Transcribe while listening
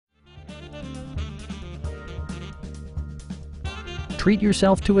Treat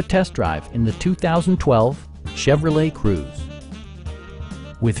yourself to a test drive in the 2012 Chevrolet Cruze.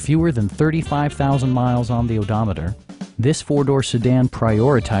 With fewer than 35,000 miles on the odometer, this four-door sedan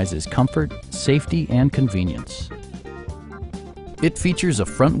prioritizes comfort, safety, and convenience. It features a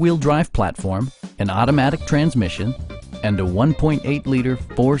front-wheel drive platform, an automatic transmission, and a 1.8-liter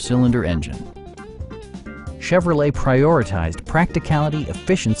four-cylinder engine. Chevrolet prioritized practicality,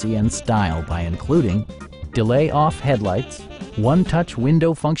 efficiency, and style by including delay-off headlights, one-touch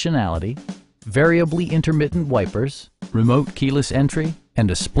window functionality, variably intermittent wipers, remote keyless entry,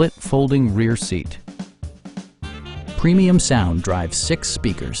 and a split folding rear seat. Premium sound drives 6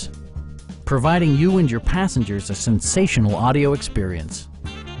 speakers, providing you and your passengers a sensational audio experience.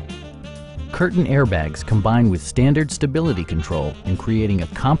 Curtain airbags combine with standard stability control in creating a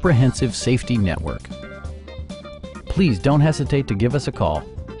comprehensive safety network. Please don't hesitate to give us a call.